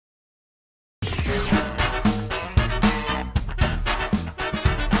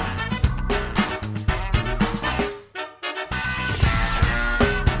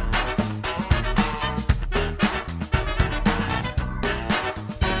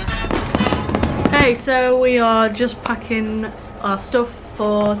Okay, so we are just packing our stuff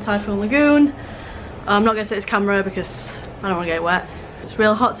for Typhoon Lagoon. I'm not going to set this camera because I don't want to get wet. It's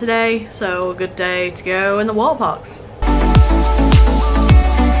real hot today, so a good day to go in the water parks.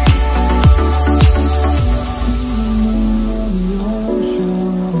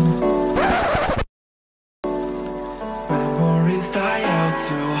 Memories die out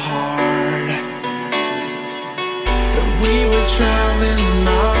too hard. But we were traveling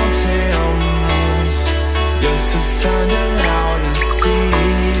mountains just to find out how to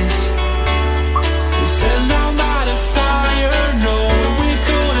cease. We said down by the fire, knowing we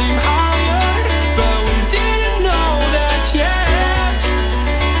couldn't hide, but we didn't know that yet.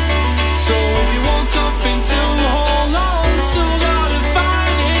 So if you want something to hold on to, gotta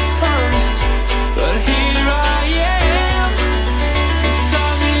find it first. But here I am, 'cause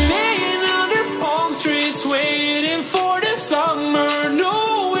I've been laying under palm trees, waiting for the summer,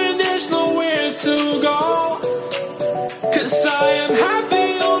 knowing there's nowhere to go. 'Cause I am happy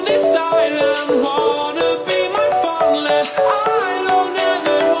on this island, wanna be my farmland. I don't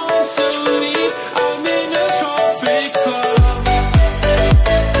ever want to leave, I'm in a tropic club.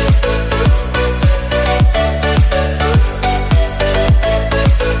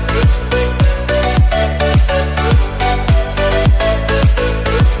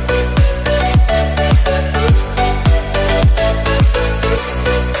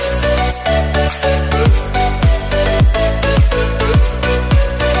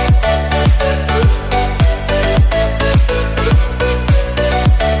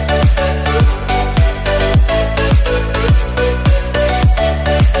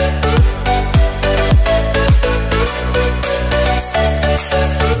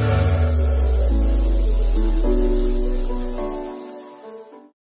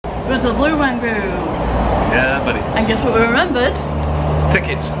 It was the Blueman Group. Yeah, buddy. And guess what we remembered?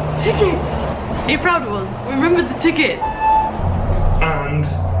 Tickets. Tickets! Are you proud of us? We remembered the tickets. And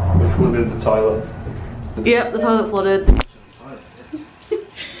we flooded the toilet. Yep, the toilet flooded.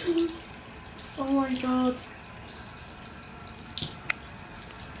 Oh my god.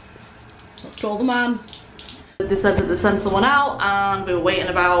 Let's call the man. They said that they sent someone out and we were waiting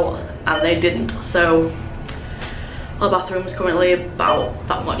about and they didn't. So our bathroom is currently about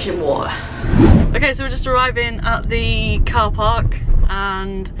that much in water. Okay, so we're just arriving at the car park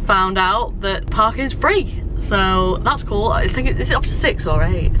and found out that parking is free. So that's cool. I think is it up to 6 or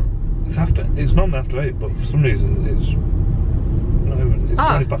 8? It's normally after 8, but for some reason it's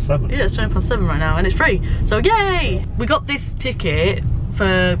 20 past 7. Yeah, it's 20 past 7 right now and it's free. So yay! We got this ticket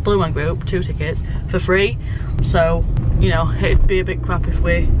for Blueman Group, 2 tickets, for free. So, you know, it'd be a bit crap if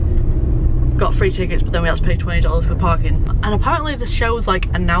we got free tickets but then we had to pay $20 for parking. And apparently the show's like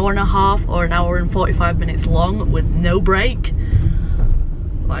an hour and a half or an hour and 45 minutes long with no break.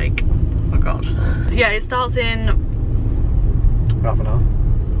 Like, oh god. Yeah, it starts in Half an hour.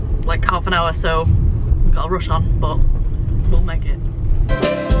 like half an hour, so we've got to rush on, but we'll make it.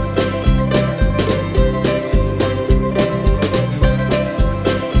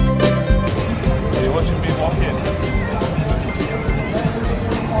 Are you watching me walking?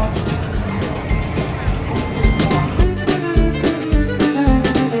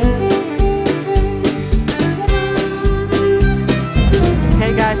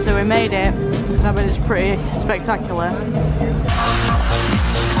 Okay guys, so we made it. I bet it's pretty spectacular.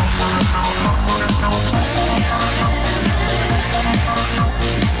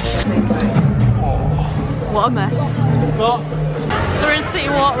 What a mess. So we're in City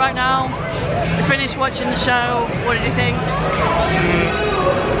Walk right now. We finished watching the show. What did you think?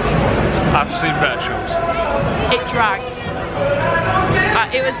 I've seen better shows. It dragged.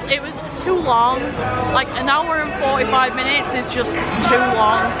 It was too long. Like an hour and 45 minutes is just too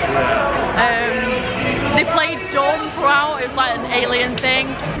long. They played dumb throughout. It was like an alien thing.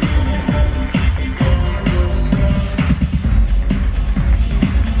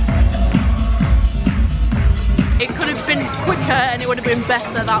 It could have been quicker and it would have been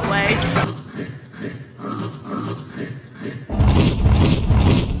better that way.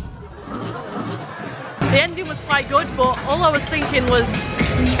 The ending was quite good, but all I was thinking was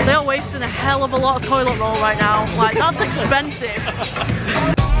they are wasting a hell of a lot of toilet roll right now. Like, that's expensive.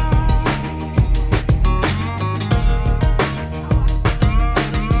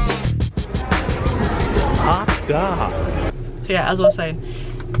 So yeah, as I was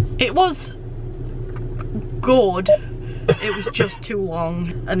saying, it was good. It was just too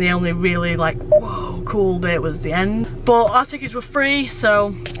long, and the only really like whoa cool bit was the end. But our tickets were free,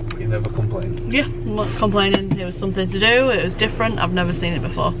 so You never complain. yeah, I'm not complaining. It was something to do. It was different. I've never seen it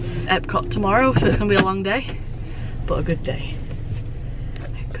before. Epcot tomorrow, so it's gonna be a long day, but a good day.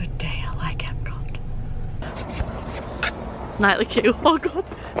 A good day. I like Epcot. Nightly queue, oh god.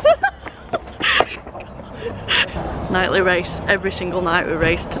 Nightly race, every single night we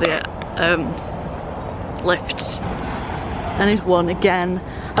race to the lifts. And he's won again.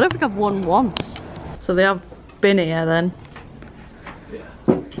 I don't think I've won once. So they have been here then. Yeah.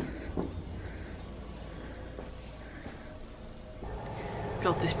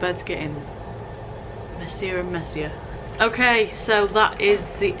 God, this bed's getting messier and messier. Okay, so that is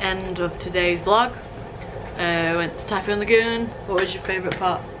the end of today's vlog. Went to Typhoon Lagoon. What was your favourite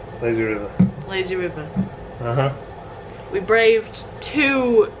part? Lazy River. Lazy River. Uh-huh. We braved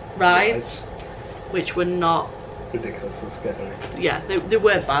 2 rides, which were not ridiculously scary. Yeah, they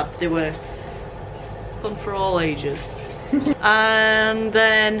were bad. They were fun for all ages. And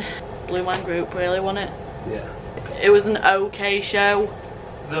then Blueman Group really won it. Yeah. It was an okay show.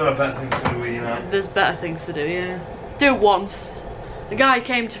 There are better things to do, you know. There's better things to do, yeah. Do it once. The guy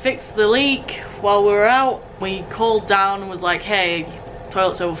came to fix the leak while we were out. We called down and was like, hey,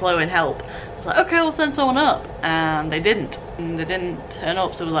 toilet's overflowing, help. I was like, okay, we'll send someone up. And they didn't. And they didn't turn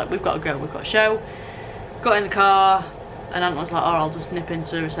up, so we were like, we've got to go, we've got a show. Got in the car, and Aunt was like, oh, I'll just nip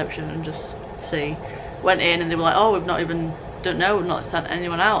into the reception and just see. Went in and they were like, oh, we've not sent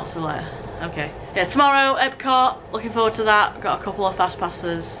anyone out. So like, okay. Yeah, tomorrow, Epcot, looking forward to that. Got a couple of fast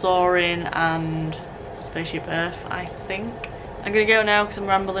passes, Soaring and Spaceship Earth, I think. I'm gonna go now because I'm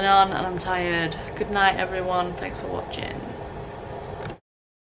rambling on and I'm tired. Good night, everyone. Thanks for watching.